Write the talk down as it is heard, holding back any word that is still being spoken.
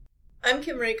I'm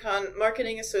Kim Raycon,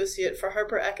 Marketing Associate for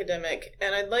Harper Academic,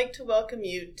 and I'd like to welcome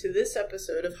you to this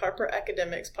episode of Harper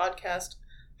Academic's podcast,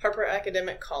 Harper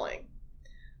Academic Calling.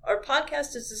 Our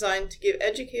podcast is designed to give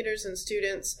educators and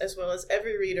students, as well as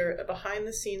every reader, a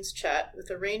behind-the-scenes chat with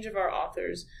a range of our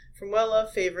authors, from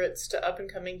well-loved favorites to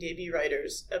up-and-coming debut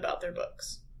writers, about their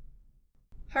books.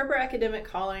 Harper Academic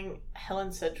Calling,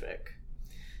 Helen Sedgwick.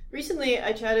 Recently,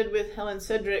 I chatted with Helen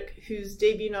Sedgwick, whose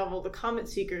debut novel, The Comet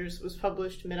Seekers, was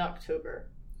published mid-October.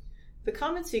 The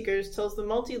Comet Seekers tells the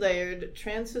multi-layered,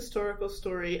 trans-historical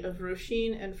story of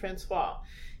Roisin and Francois,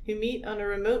 who meet on a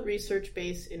remote research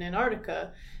base in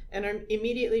Antarctica and are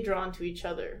immediately drawn to each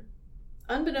other.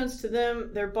 Unbeknownst to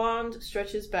them, their bond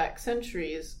stretches back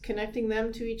centuries, connecting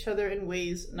them to each other in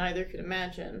ways neither could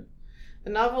imagine. A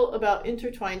novel about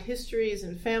intertwined histories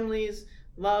and families,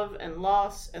 love and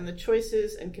loss, and the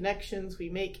choices and connections we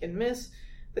make and miss,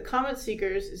 The Comet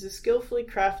Seekers is a skillfully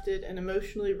crafted and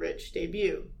emotionally rich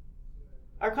debut.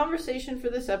 Our conversation for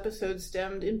this episode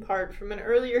stemmed in part from an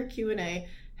earlier Q&A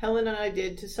Helen and I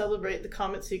did to celebrate the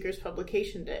Comet Seekers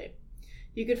publication day.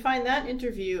 You can find that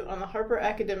interview on the Harper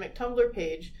Academic Tumblr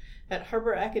page at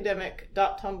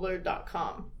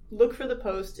harperacademic.tumblr.com. Look for the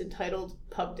post entitled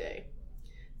Pub Day.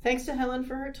 Thanks to Helen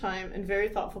for her time and very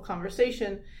thoughtful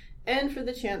conversation, and for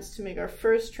the chance to make our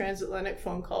first transatlantic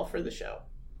phone call for the show.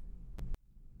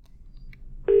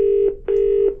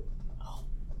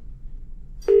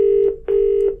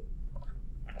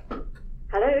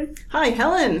 Hello. Hi,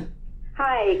 Helen.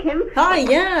 Hi, Kim. Hi,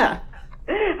 yeah.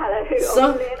 Hello. I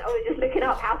was just looking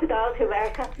up how to dial to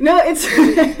America. No, it's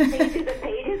Pages and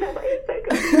pages. I thought it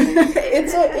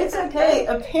was so good. it's okay.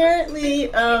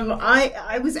 Apparently,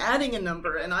 I was adding a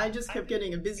number and I just kept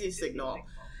getting a busy signal.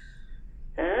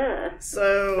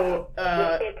 So,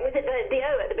 was it the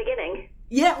O at the beginning?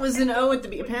 Yeah, it was an O at the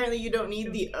beginning. Apparently you don't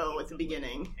need the O at the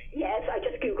beginning. Yes, I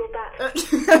just Googled that.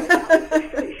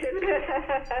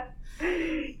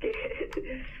 Good.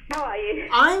 How are you?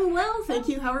 I'm well, thank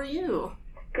you. How are you?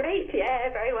 Great, yeah,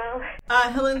 very well.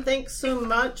 Helen, thanks so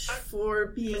much for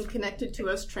being connected to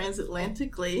us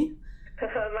transatlantically.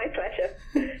 My pleasure.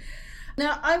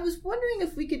 Now, I was wondering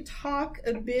if we could talk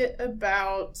a bit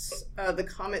about The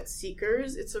Comet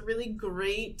Seekers. It's a really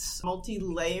great,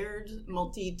 multi-layered,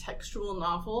 multi-textual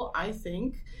novel, I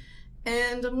think.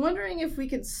 And I'm wondering if we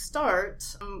could start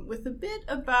with a bit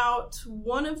about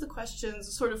one of the questions,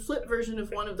 a sort of flip version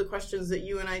of one of the questions that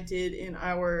you and I did in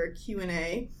our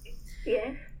Q&A.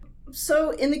 Yeah. So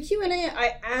in the Q&A,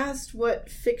 I asked what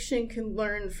fiction can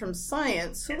learn from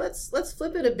science. So let's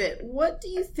flip it a bit. What do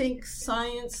you think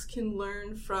science can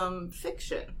learn from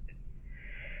fiction?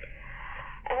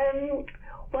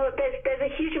 Well, there's a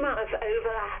huge amount of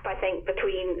overlap, I think,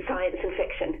 between science and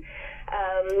fiction.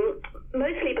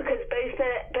 Mostly because both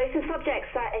are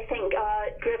subjects that I think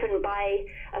are driven by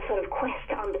a sort of quest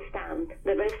to understand.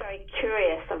 They're both very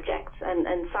curious subjects,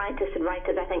 and scientists and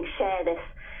writers, I think, share this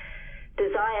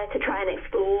desire to try and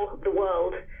explore the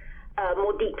world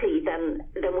more deeply than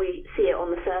we see it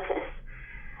on the surface.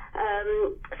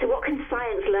 So what can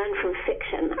science learn from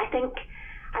fiction? I think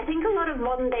a lot of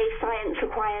modern day science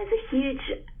requires a huge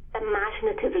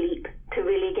imaginative leap to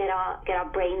really get our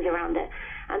brains around it.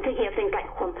 I'm thinking of things like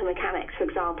quantum mechanics, for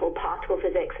example, particle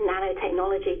physics,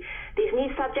 nanotechnology. These new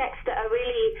subjects that are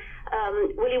really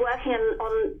working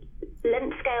on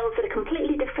length scales that are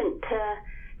completely different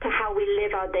to how we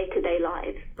live our day-to-day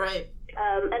lives. Right.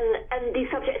 And these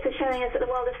subjects are showing us that the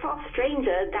world is far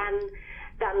stranger than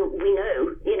we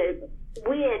know. You know,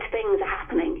 weird things are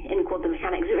happening in quantum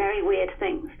mechanics, very weird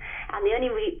things. And the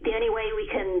only way we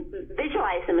can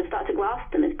visualize them and start to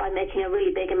grasp them is by making a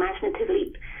really big imaginative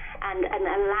leap and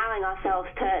allowing ourselves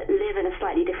to live in a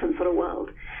slightly different sort of world.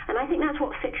 And I think that's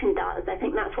what fiction does. I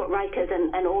think that's what writers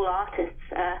and all artists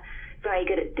are very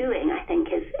good at doing, I think,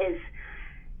 is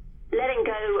letting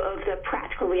go of the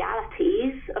practical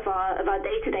realities of our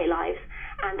day-to-day lives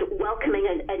and welcoming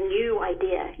a new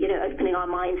idea, you know, opening our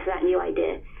minds to that new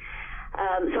idea.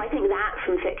 So I think that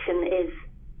from fiction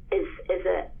is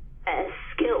a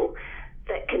skill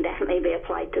that can definitely be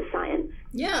applied to science.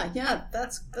 Yeah,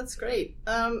 that's great.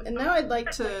 And now I'd like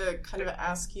to kind of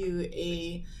ask you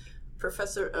a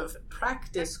professor of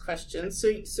practice question. So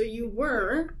you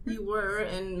were,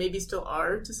 and maybe still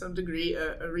are to some degree,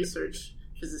 a research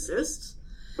physicist.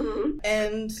 Mm-hmm.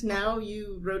 And now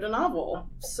you wrote a novel.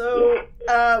 So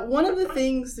one of the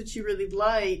things that you really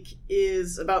like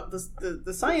is about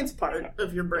the science part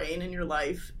of your brain and your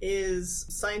life is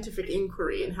scientific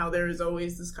inquiry and how there is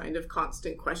always this kind of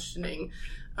constant questioning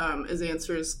as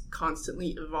answers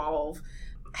constantly evolve.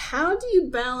 How do you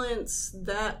balance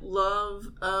that love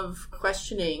of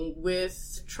questioning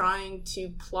with trying to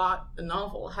plot a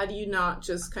novel? How do you not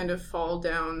just kind of fall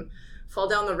down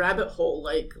the rabbit hole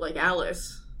like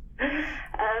Alice?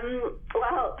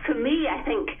 Well, for me, I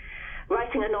think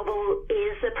writing a novel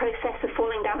is a process of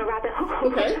falling down a rabbit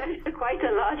hole to quite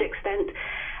a large extent.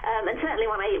 And certainly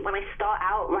when I start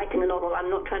out writing a novel, I'm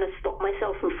not trying to stop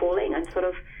myself from falling. I'm sort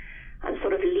of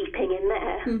leaping in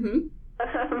there. Mm-hmm.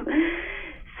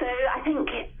 So I think,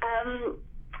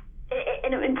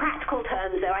 in practical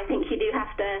terms, though, I think you do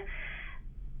have to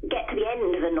get to the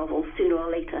end of a novel sooner or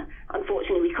later.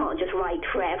 Unfortunately, we can't just write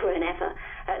forever and ever.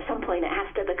 At some point, it has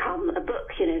to become a book,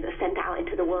 that's sent out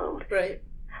into the world. Right.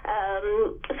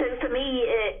 So for me,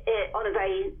 on a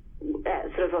very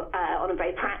on a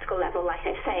very practical level, like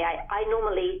I say, I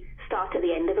normally start at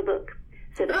the end of a book.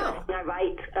 So the first thing I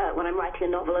write when I'm writing a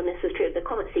novel, and this is true of the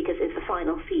Comet Seekers, is the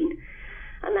final scene.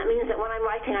 And that means that when I'm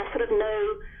writing, I sort of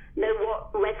know what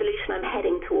resolution I'm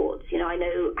heading towards. I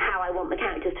know how I want the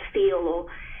characters to feel, or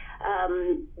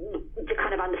the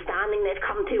kind of understanding they've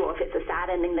come to, or if it's a sad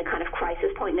ending, the kind of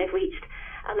crisis point they've reached.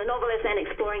 And the novel is then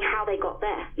exploring how they got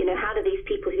there. How do these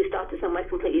people who started somewhere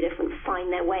completely different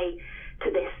find their way to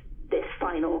this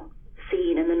final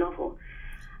scene in the novel?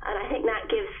 And I think that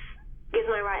gives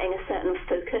my writing a certain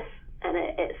focus, and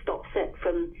it stops it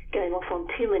from going off on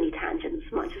too many tangents,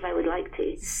 much as I would like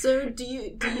to. So do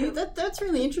you that's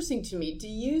really interesting to me. Do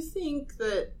you think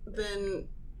that then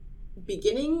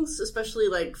beginnings, especially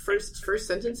like first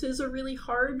sentences, are really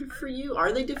hard for you?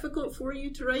 Are they difficult for you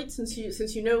to write since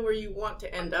you know where you want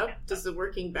to end up? Does the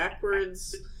working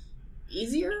backwards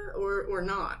easier or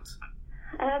not?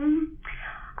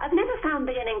 I've never found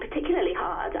beginning particularly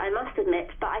hard, I must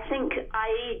admit, but I think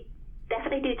I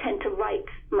definitely do tend to write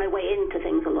my way into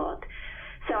things a lot.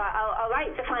 So I'll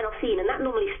write the final scene, and that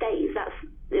normally stays. That's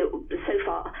so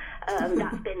far.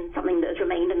 That's been something that has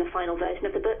remained in the final version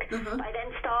of the book. Uh-huh. I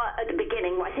then start at the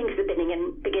beginning, what I think is the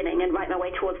beginning, and write my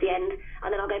way towards the end,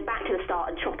 and then I'll go back to the start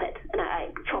and chop it. And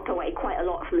I chop away quite a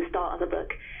lot from the start of the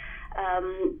book.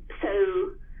 So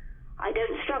I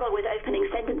don't struggle with opening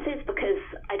sentences because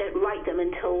I don't write them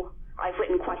until I've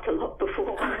written quite a lot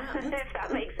before, if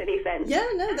that makes any sense. Yeah,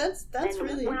 no, that's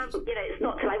really interesting. It's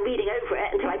not till I'm reading over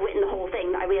it, until I've written the whole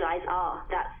thing, that I realise,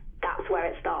 that's where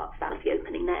it starts. That's the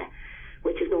opening there,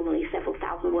 which is normally several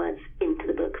thousand words into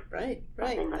the book. Right.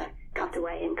 Something that I cut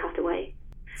away.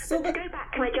 So to go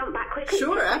back, can I jump back quickly?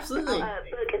 Sure, absolutely.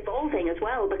 Book evolving as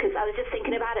well, because I was just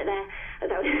thinking about it there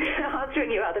as I was answering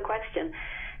your other question,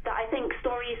 that I think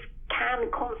stories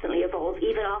can constantly evolve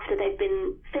even after they've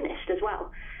been finished as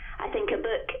well. I think a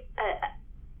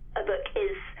book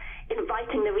is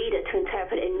inviting the reader to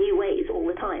interpret it in new ways all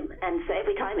the time, and so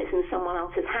every time it's in someone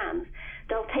else's hands,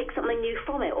 they'll take something new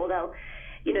from it, or they'll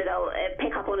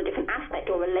pick up on a different aspect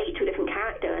or relate to a different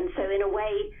character, and so in a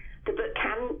way, the book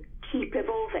can keep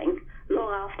evolving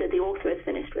long after the author is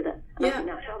finished with it. And I think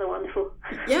that's rather wonderful.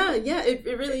 Yeah, it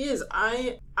really is.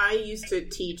 I used to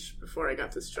teach before I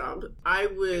got this job. I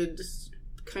would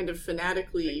kind of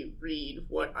fanatically read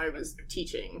what I was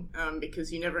teaching,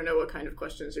 because you never know what kind of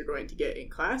questions you're going to get in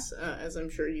class, as I'm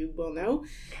sure you well know.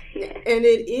 Yeah. And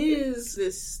it is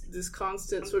this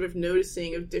constant sort of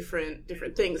noticing of different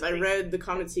things. I read The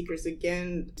Comet Seekers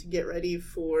again to get ready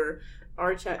for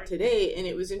our chat today, and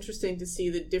it was interesting to see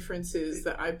the differences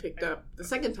that I picked up the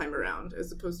second time around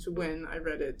as opposed to when I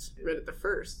read it the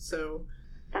first. So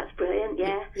that's brilliant.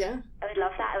 Yeah. I would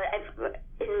love that.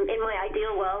 In my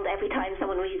ideal world, every time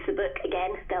someone reads the book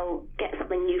again, they'll get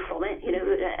something new from it,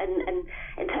 and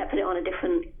interpret it on a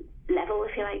different level,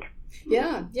 if you like.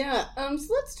 Yeah.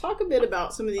 So let's talk a bit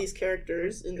about some of these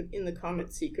characters in the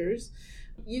Comet Seekers.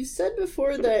 You've said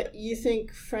before that you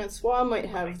think Francois might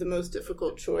have the most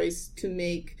difficult choice to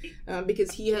make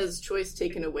because he has choice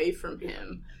taken away from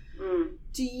him.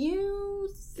 Do you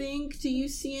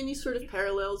see any sort of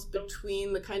parallels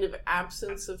between the kind of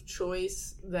absence of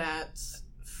choice that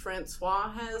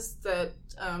Francois has that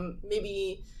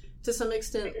maybe to some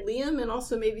extent Liam and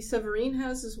also maybe Séverine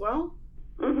has as well?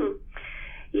 Mm-hmm.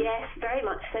 Yes, very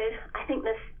much so. I think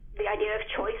the idea of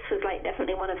choice was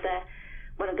definitely one of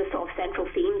the sort of central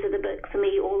themes of the book for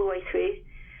me all the way through.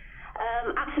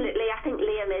 Absolutely, I think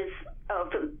Liam is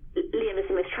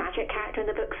the most tragic character in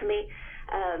the book for me.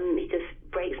 He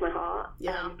just breaks my heart.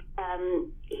 Yeah.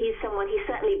 He's someone, he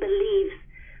certainly believes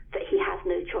that he has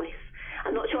no choice.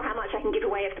 I'm not sure how much I can give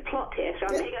away of the plot here, so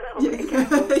I'm being a little bit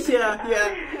careful.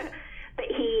 But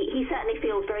he certainly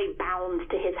feels very bound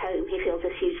to his home. He feels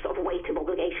this huge sort of weight of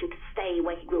obligation to stay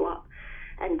where he grew up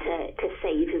and to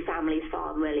save his family's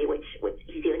farm, really, which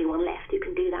he's the only one left who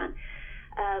can do that.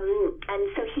 And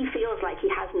so he feels like he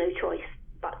has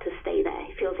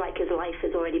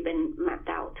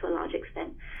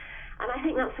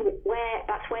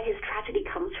where his tragedy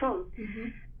comes from. Mm-hmm.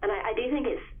 And I do think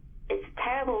it's a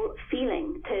terrible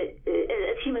feeling to,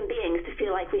 as human beings, to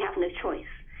feel like we have no choice.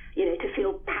 To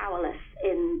feel powerless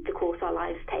in the course our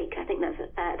lives take. I think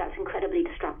that's incredibly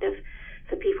destructive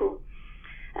for people.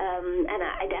 And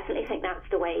I definitely think that's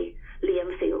the way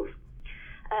Liam feels.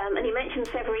 And you mentioned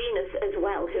Severine as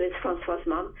well, who is Francois'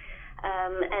 mum.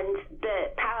 And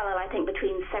the parallel, I think,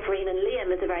 between Severine and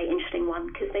Liam is a very interesting one,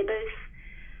 because they both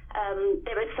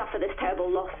suffer this terrible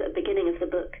loss at the beginning of the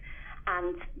book,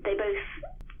 and they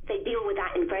deal with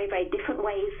that in very, very different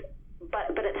ways, but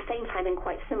at the same time in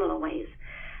quite similar ways.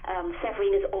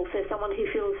 Severine is also someone who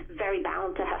feels very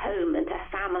bound to her home and to her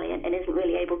family and isn't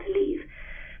really able to leave.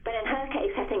 But in her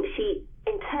case, I think she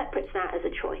interprets that as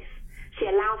a choice. She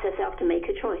allows herself to make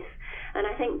a choice. And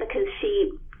I think because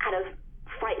she kind of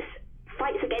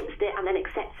fights against it and then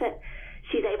accepts it,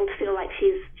 she's able to feel like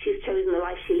she's chosen the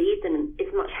life she leads and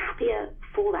is much happier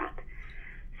for that.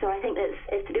 So I think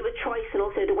it's to do with choice and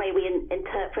also the way we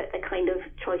interpret the kind of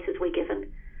choices we're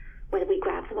given, whether we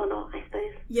grab them or not, I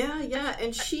suppose. Yeah,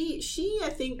 and she I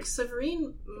think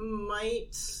Severine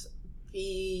might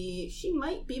be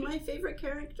my favorite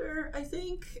character, I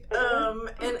think. There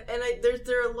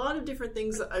are a lot of different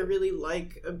things that I really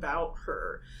like about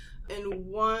her. And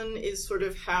one is sort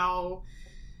of how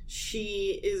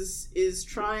she is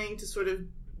trying to sort of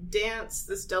dance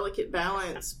this delicate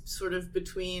balance sort of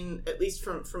between, at least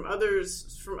from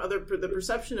the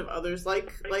perception of others,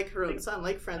 like her own son,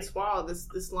 like Francois,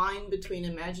 this line between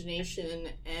imagination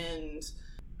and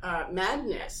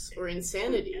madness or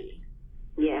insanity.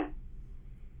 Yeah.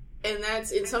 And that's,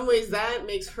 in some ways, that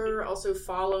makes her also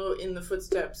follow in the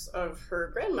footsteps of her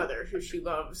grandmother, who she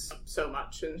loves so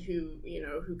much, and who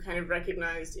kind of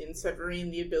recognized in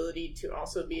Severine the ability to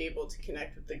also be able to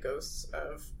connect with the ghosts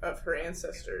of her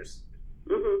ancestors.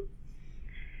 Mm-hmm.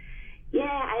 Yeah,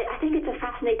 I think it's a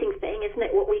fascinating thing, isn't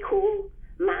it? What we call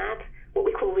mad, what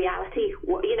we call reality.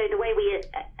 The way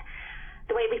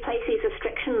we place these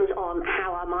restrictions on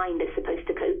how our mind is supposed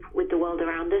to cope with the world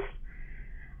around us.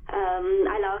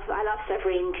 I love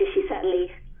Severine because she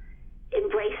certainly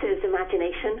embraces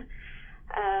imagination.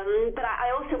 But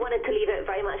I also wanted to leave it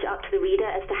very much up to the reader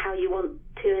as to how you want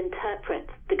to interpret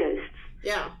the ghosts.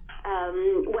 Yeah.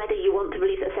 Whether you want to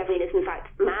believe that Severine is in fact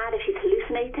mad, if she's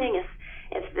hallucinating,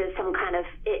 if there's some kind of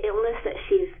illness that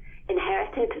she's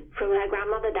inherited from her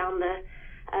grandmother down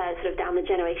the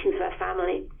generations of her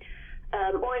family,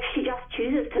 or if she just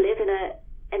chooses to live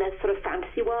in a sort of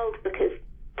fantasy world because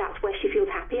that's where she feels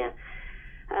happier.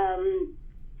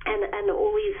 And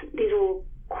all these are all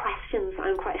questions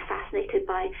I'm quite fascinated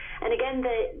by. And again,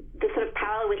 the sort of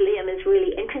parallel with Liam is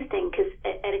really interesting because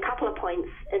at a couple of points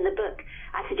in the book,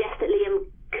 I suggest that Liam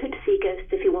could see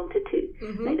ghosts if he wanted to.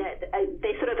 Mm-hmm.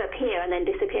 They sort of appear and then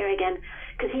disappear again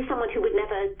because he's someone who would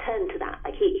never turn to that.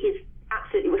 Like he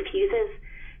absolutely refuses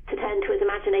to turn to his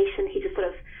imagination. He just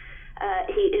sort of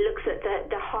he looks at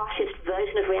the harshest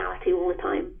version of reality all the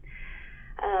time.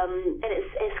 And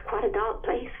it's quite a dark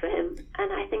place for him,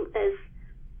 and I think there's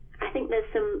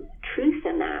some truth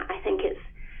in that. I think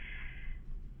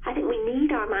we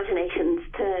need our imaginations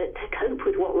to cope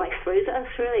with what life throws at us,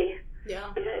 really.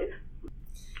 Yeah.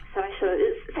 So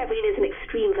Severine is an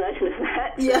extreme version of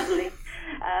that, certainly.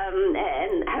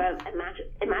 And her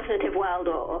imaginative world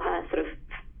or her sort of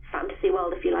fantasy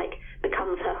world, if you like,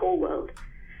 becomes her whole world.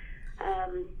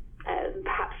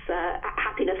 Perhaps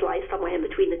happiness lies somewhere in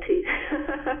between the two.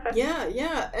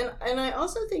 Yeah, and I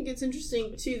also think it's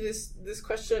interesting too, this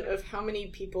question of how many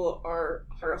people are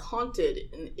haunted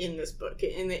in this book,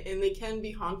 and they can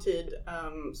be haunted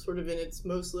sort of in its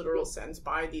most literal sense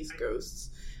by these ghosts,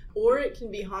 or it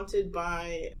can be haunted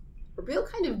by a real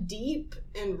kind of deep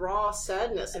and raw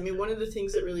sadness. I mean, one of the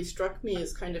things that really struck me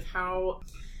is kind of how,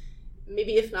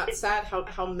 maybe if not sad,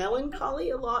 how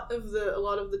melancholy a lot of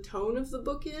the tone of the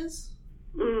book is.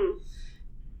 Mm.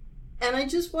 And I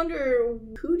just wonder,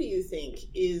 who do you think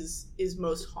is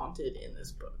most haunted in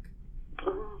this book?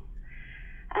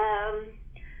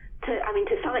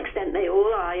 To some extent they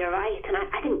all are, you're right. And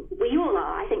I think we all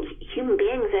are. I think human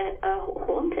beings are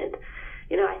haunted.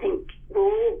 I think we're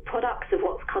all products of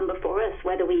what's come before us,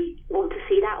 whether we want to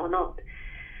see that or not.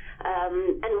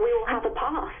 And we all have a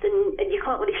past, and you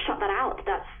can't really shut that out.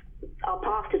 Our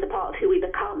past is a part of who we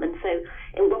become, and so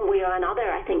in one way or another,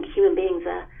 I think human beings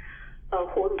are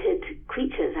haunted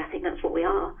creatures. I think that's what we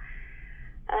are.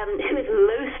 Who is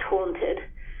most haunted?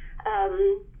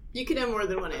 You can have more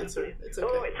than one answer. It's okay.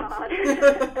 Oh, it's hard.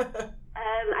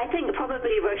 I think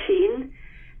probably Roisin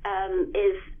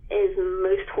is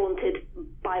most haunted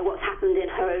by what's happened in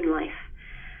her own life.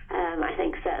 I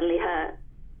think certainly her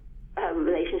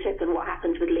relationship and what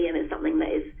happens with Liam is something that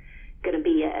is going to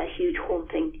be a huge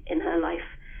haunting in her life,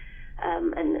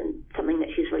 and something that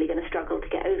she's really going to struggle to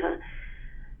get over.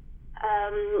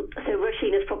 So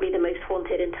Roisin is probably the most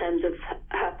haunted in terms of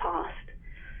her past.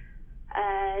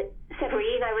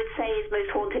 Séverine, I would say, is most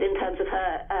haunted in terms of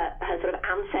her sort of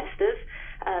ancestors.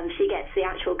 She gets the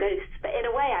actual ghosts, but in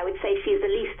a way, I would say she's the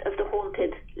least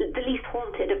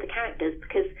haunted of the characters,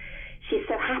 because she's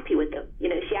so happy with them. You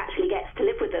know, she actually gets to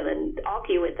live with them and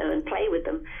argue with them and play with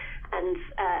them,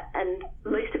 and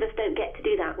most of us don't get to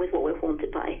do that with what we're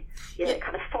haunted by. You know, it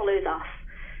kind of follows us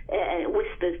and it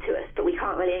whispers to us, but we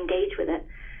can't really engage with it.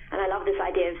 And I love this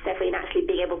idea of Séverine actually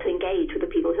being able to engage with the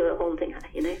people who are haunting her,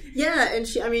 you know? Yeah, and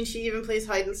she even plays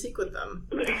hide and seek with them.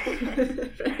 Right.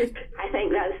 I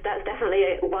think that's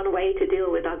definitely one way to deal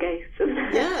with our ghosts.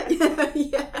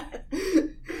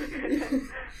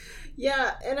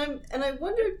 Yeah, and I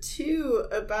wonder too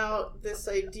about this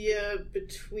idea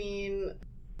between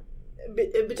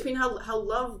how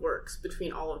love works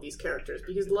between all of these characters,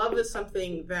 because love is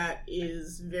something that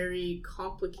is very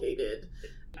complicated,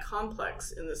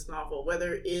 complex in this novel,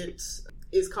 whether it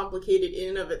is complicated in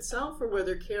and of itself or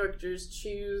whether characters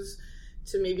choose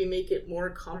to maybe make it more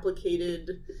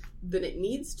complicated than it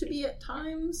needs to be at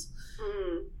times.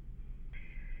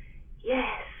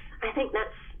 Yes, I think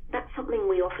that's something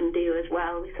we often do as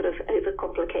well. We sort of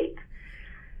overcomplicate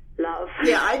love.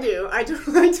 Yeah, I do. I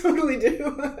totally do.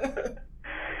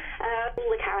 All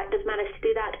the characters manage to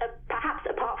do that, perhaps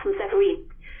apart from Séverine,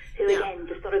 who again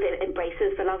just sort of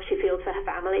embraces the love she feels for her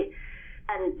family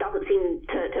and doesn't seem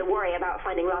to worry about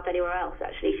finding love anywhere else.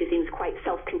 Actually, she seems quite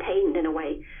self-contained in a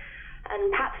way.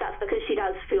 And perhaps that's because she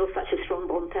does feel such a strong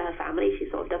bond to her family. She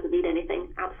sort of doesn't need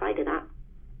anything outside of that.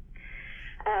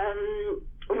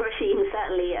 Roisin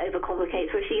certainly overcomplicates.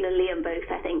 Roisin and Liam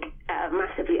both, I think,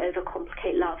 massively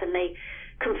overcomplicate love, and they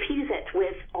confuse it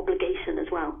with obligation as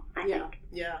well, I think.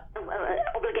 Yeah.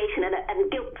 Obligation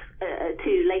and guilt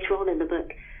too later on in the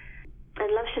book.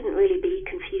 And love shouldn't really be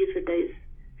confused with those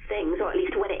things, or at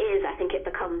least when it is, I think it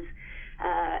becomes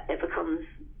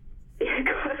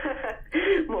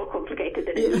more complicated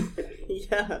than it needs to be.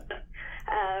 Yeah.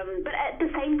 But at the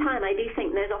same time, I do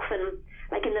think there's often,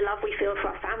 like in the love we feel for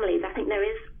our families, I think there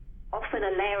is often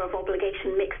a layer of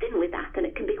obligation mixed in with that, and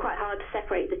it can be quite hard to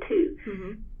separate the two.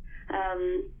 Mm-hmm.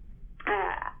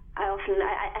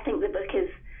 I think the book is,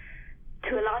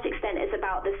 to a large extent, is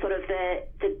about this sort of the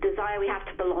desire we have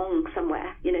to belong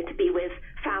somewhere, you know, to be with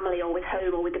family or with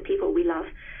home or with the people we love,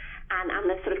 and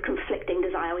the sort of conflicting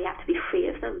desire we have to be free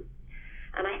of them.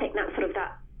 And I think that's sort of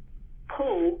that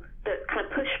pull, that kind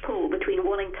of push-pull between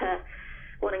wanting to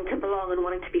belong and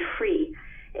wanting to be free.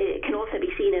 It can also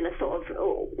be seen in a sort of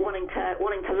wanting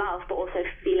to love, but also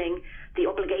feeling the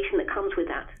obligation that comes with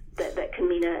that can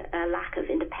mean a lack of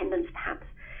independence, perhaps.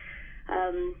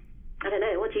 I don't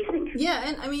know. What do you think? Yeah,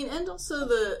 and also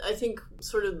I think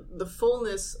sort of the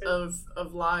fullness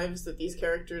of lives that these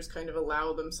characters kind of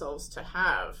allow themselves to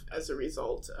have as a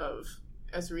result of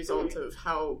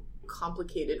how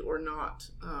complicated or not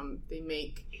they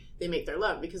make their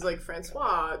love. Because like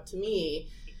Francois, to me,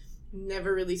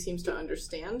 never really seems to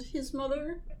understand his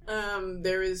mother.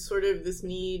 There is sort of this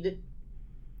need.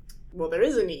 Well, there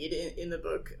is a need in the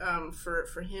book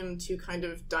for him to kind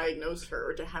of diagnose her,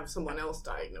 or to have someone else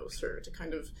diagnose her, to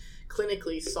kind of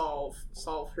clinically solve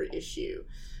her issue.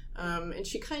 And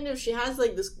she has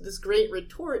like this great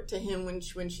retort to him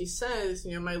when she says,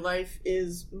 you know, my life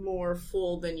is more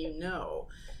full than you know.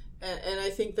 And I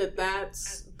think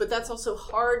that's also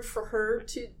hard for her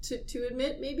to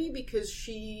admit, maybe, because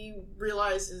she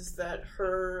realizes that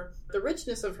the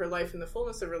richness of her life and the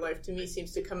fullness of her life, to me,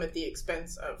 seems to come at the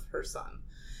expense of her son.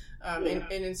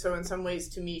 And so in some ways,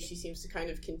 to me, she seems to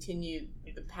kind of continue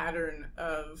the pattern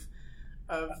of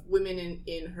women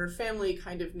in her family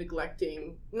kind of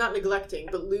not neglecting,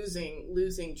 but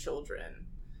losing children.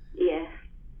 Yes,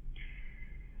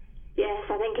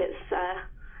 I think it's...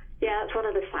 Yeah, it's one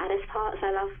of the saddest parts.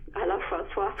 I love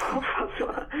Francois. Poor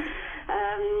Francois.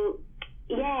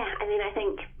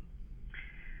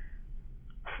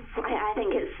 I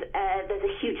think it's there's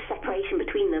a huge separation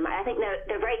between them. I think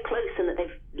they're very close in that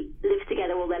they've lived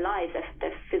together all their lives.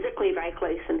 They're physically very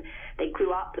close, and they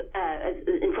grew up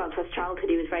in Francois'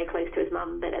 childhood. He was very close to his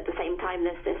mum, but at the same time,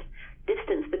 there's this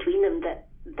distance between them that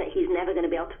he's never going to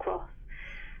be able to cross.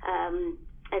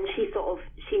 And she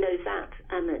knows that,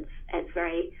 and it's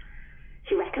very.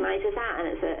 She recognises that, and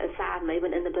it's a sad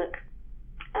moment in the book.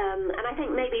 And I think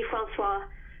maybe Francois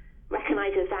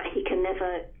recognises that he can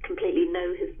never completely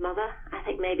know his mother. I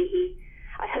think maybe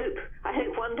I hope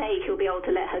one day he'll be able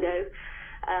to let her go.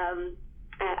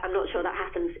 I'm not sure that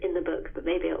happens in the book, but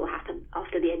maybe it will happen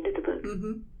after the end of the book.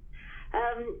 Mm-hmm.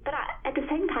 But at the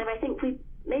same time, I think we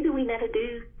never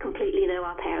do completely know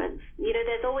our parents. You know,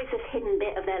 there's always this hidden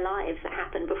bit of their lives that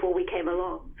happened before we came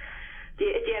along. Do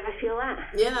you ever feel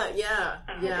that? Yeah.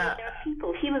 There are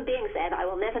people, human beings there that I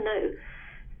will never know,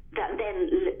 that then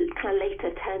kind of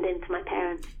later turned into my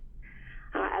parents.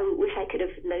 I wish I could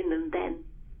have known them then,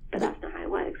 but that's not how it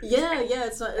works. Yeah,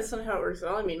 it's not how it works at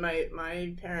all. I mean,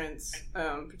 my parents,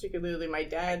 particularly my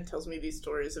dad, tells me these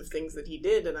stories of things that he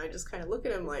did, and I just kind of look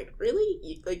at him like, really?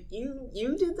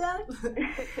 You did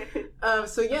that?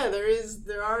 So yeah,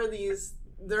 there are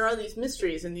these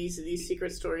mysteries and these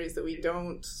secret stories that we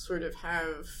don't sort of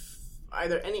have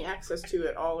either any access to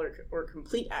at all or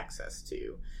complete access to.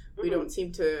 Mm-hmm. We don't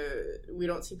seem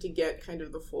to get kind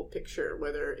of the full picture,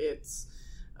 whether it's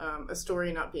a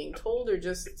story not being told or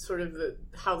just sort of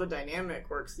how the dynamic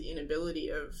works, the inability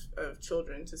of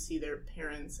children to see their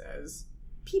parents as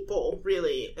people,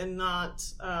 really, and not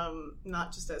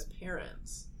just as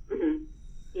parents. Mm-hmm.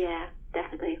 Yeah,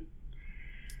 definitely.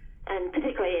 And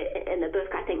particularly in the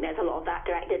book, I think there's a lot of that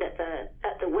directed at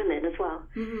the women as well.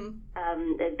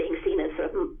 Mm-hmm. They're being seen as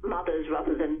sort of mothers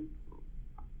rather than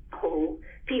whole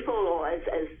people, or as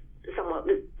somewhat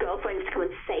girlfriends to come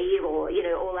and save, or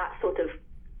all that sort of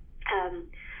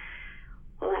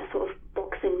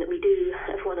boxing that we do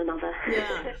of one another.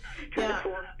 Yeah. Trying to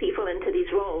force people into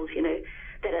these roles.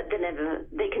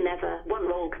 One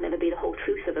role can never be the whole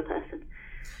truth of a person.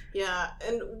 Yeah,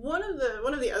 and one of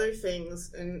the other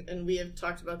things, and we have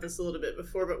talked about this a little bit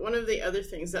before, but one of the other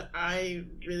things that I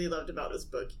really loved about this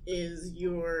book is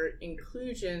your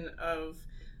inclusion of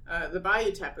the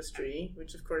Bayeux Tapestry,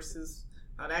 which of course is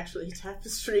not actually a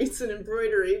tapestry, it's an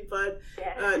embroidery, but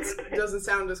it doesn't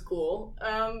sound as cool.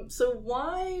 So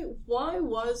why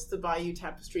was the Bayeux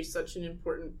Tapestry such an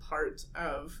important part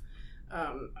of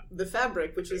the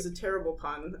fabric, which is a terrible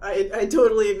pun. I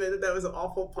totally admit that was an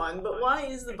awful pun, but why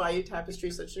is the Bayeux Tapestry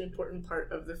such an important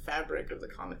part of the fabric of the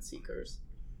Comet Seekers?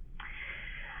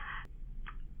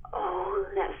 Oh,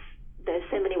 there's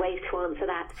so many ways to answer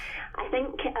that. I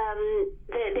think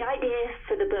the idea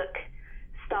for the book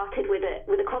started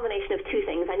with a combination of two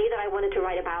things. I knew that I wanted to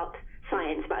write about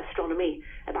science, about astronomy,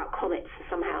 about comets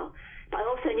somehow, but I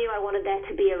also knew I wanted there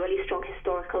to be a really strong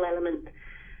historical element.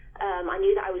 I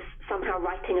knew that I was somehow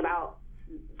writing about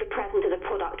the present as a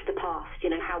product of the past,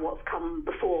 how what's come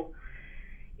before,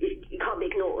 you can't be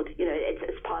ignored,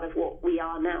 it's part of what we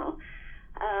are now.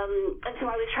 And so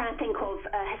I was trying to think of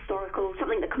a historical,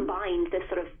 something that combined this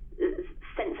sort of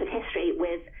sense of history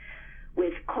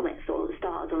with comets or the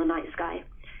stars or the night sky.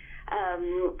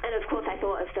 And of course I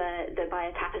thought of the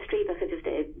Bayeux Tapestry because of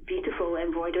the beautiful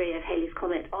embroidery of Halley's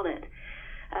Comet on it,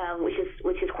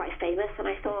 which is quite famous, and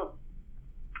I thought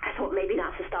maybe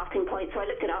that's a starting point. So I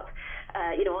looked it up,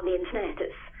 on the internet.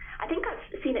 I think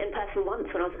I've seen it in person once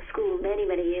when I was at school many,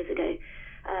 many years ago.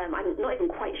 I'm not even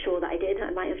quite sure that I did.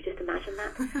 I might have just imagined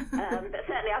that. But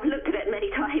certainly I've looked at it many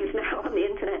times now on the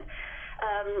internet.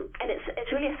 And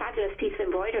it's really a fabulous piece of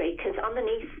embroidery because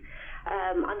underneath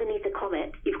the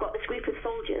comet, you've got this group of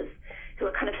soldiers who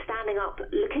are kind of standing up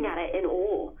looking at it in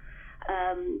awe.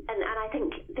 And I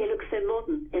think they look so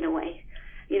modern in a way.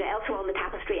 Elsewhere on the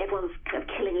tapestry, everyone's kind of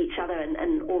killing each other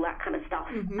and all that kind of stuff.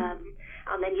 Mm-hmm.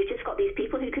 And then you've just got these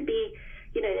people who could be,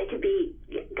 they could be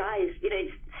guys,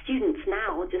 students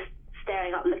now just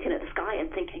staring up, looking at the sky and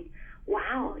thinking,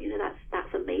 wow,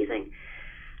 that's amazing.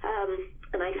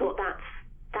 And I thought that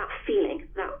feeling,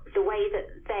 that the way that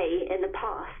they in the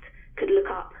past could look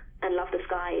up and love the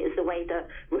sky is the way that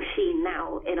Roisin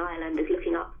now in Ireland is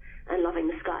looking up and loving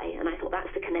the sky. And I thought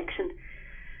that's the connection.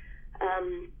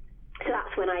 So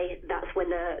that's when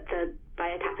the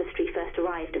Bayeux Tapestry first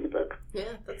arrived in the book.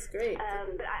 Yeah, that's great.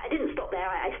 But I didn't stop there.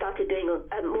 I started doing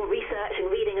more research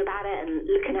and reading about it and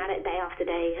looking at it day after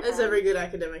day. As every good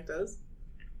academic does.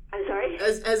 I'm sorry?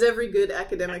 As every good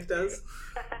academic does.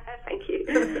 Thank you.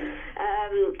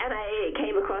 And I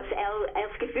came across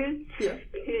Elske Fu,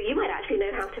 who you might actually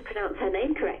know how to pronounce her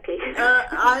name correctly.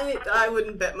 I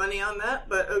wouldn't bet money on that,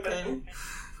 but okay.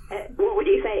 What would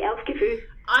you say, Elske Fu?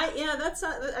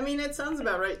 It sounds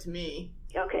about right to me.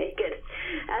 Okay, good.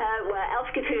 Well,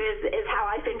 Elske Fu is how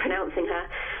I've been pronouncing her.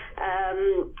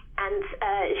 And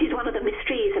she's one of the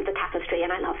mysteries of the tapestry,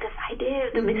 and I love this idea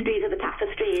of the mysteries of the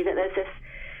tapestry, that there's this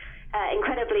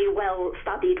incredibly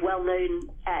well-studied, well-known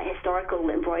historical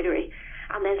embroidery,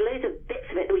 and there's loads of bits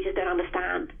of it that we just don't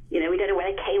understand. We don't know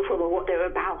where they came from or what they were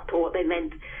about or what they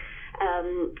meant.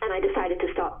 And I decided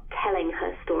to start telling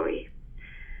her story.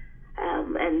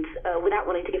 And without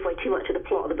wanting to give away too much of the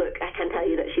plot of the book, I can tell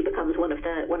you that she becomes one of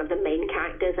the main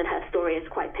characters, and her story is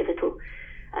quite pivotal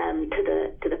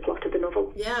to the plot of the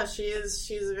novel. Yeah,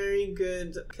 she's a very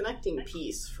good connecting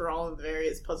piece for all of the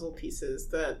various puzzle pieces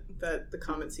that the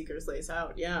Comet Seekers lays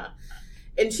out. Yeah.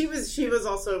 And she was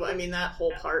also, I mean, that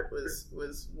whole part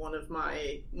was one of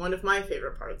my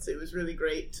favorite parts. It was really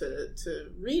great to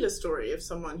read a story of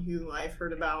someone who I've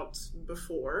heard about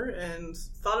before and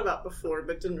thought about before,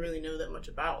 but didn't really know that much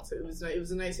about. So it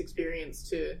was a nice experience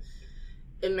to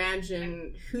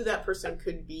imagine who that person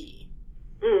could be.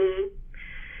 Mm.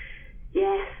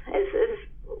 Yes, it's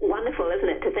wonderful, isn't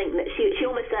it, to think that she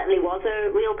almost certainly was a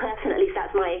real person. At least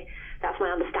that's my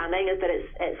understanding, is that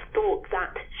it's thought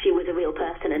that she was a real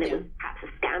person, and it was perhaps a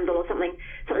scandal or something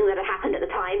that had happened at the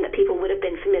time that people would have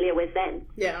been familiar with then.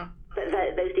 Yeah. But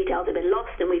those details have been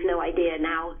lost, and we've no idea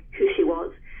now who she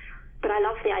was. But I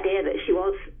love the idea that she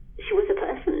was a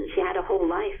person. She had a whole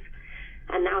life,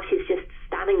 and now she's just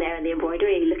standing there in the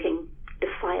embroidery looking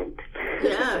defiant.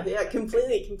 Yeah,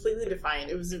 completely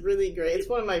defiant. It was really great. It's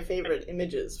one of my favorite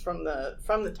images from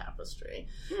the tapestry.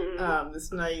 Mm-hmm.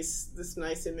 This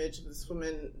nice image of this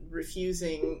woman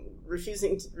refusing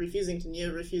to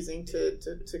kneel, refusing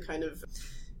to kind of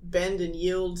bend and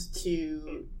yield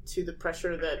to the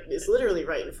pressure that is literally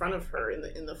right in front of her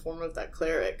in the form of that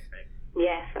cleric.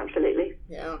 Yes, absolutely.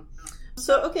 Yeah.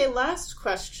 So, okay, last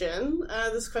question.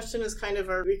 This question is kind of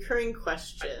a recurring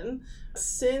question.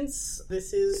 Since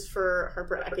this is for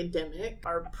Harper Academic,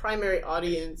 our primary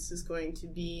audience is going to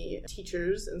be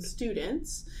teachers and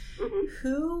students. Mm-hmm.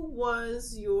 Who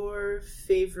was your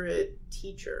favorite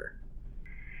teacher?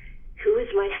 Who is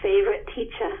my favorite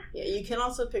teacher? Yeah, you can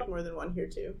also pick more than one here,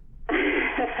 too.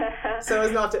 So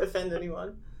as not to offend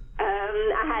anyone.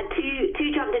 I had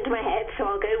two jumped into my head, so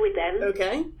I'll go with them.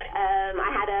 Okay.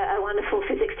 I had a wonderful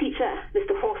physics teacher,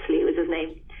 Mr. Horsley was his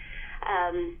name.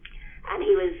 And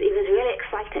he was really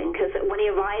exciting, because when he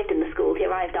arrived in the school, he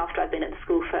arrived after I'd been at the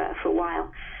school for a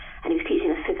while, and he was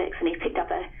teaching us physics, and he picked up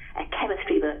a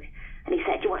chemistry book, and he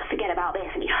said, "Do you want to forget about this?"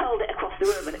 And he hurled it across the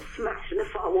room, and it smashed in the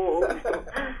far wall.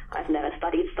 I've never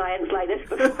studied science like this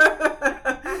before.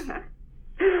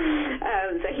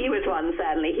 So he was one,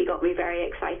 certainly. He got me very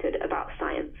excited about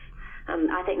science.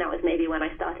 I think that was maybe when I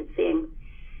started seeing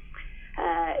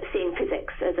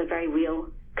physics as a very real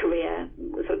career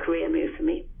move for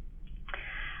me.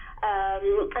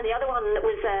 And the other one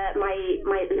was my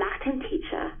Latin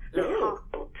teacher, Miss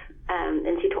Harcourt,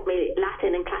 and she taught me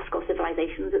Latin and classical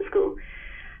civilizations at school.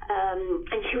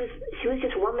 And she was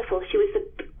just wonderful. She was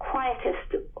the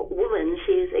quietest woman.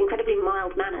 She's incredibly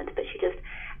mild-mannered, but she just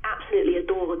absolutely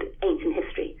adored ancient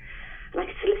history. And I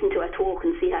could listen to her talk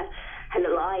and see her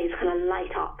little eyes kind of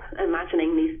light up,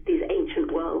 imagining these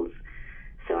ancient worlds.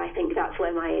 So I think that's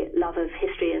where my love of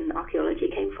history and archaeology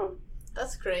came from.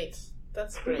 That's great.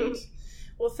 That's great.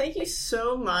 Well, thank you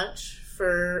so much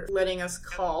for letting us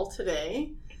call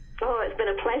today. Oh, it's been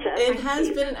a pleasure. It has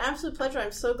been an absolute pleasure.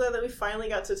 I'm so glad that we finally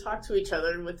got to talk to each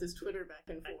other with this Twitter back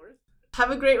and forth. Have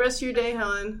a great rest of your day,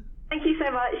 Helen. Thank you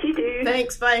so much. You too.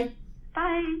 Thanks. Bye.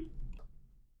 Bye.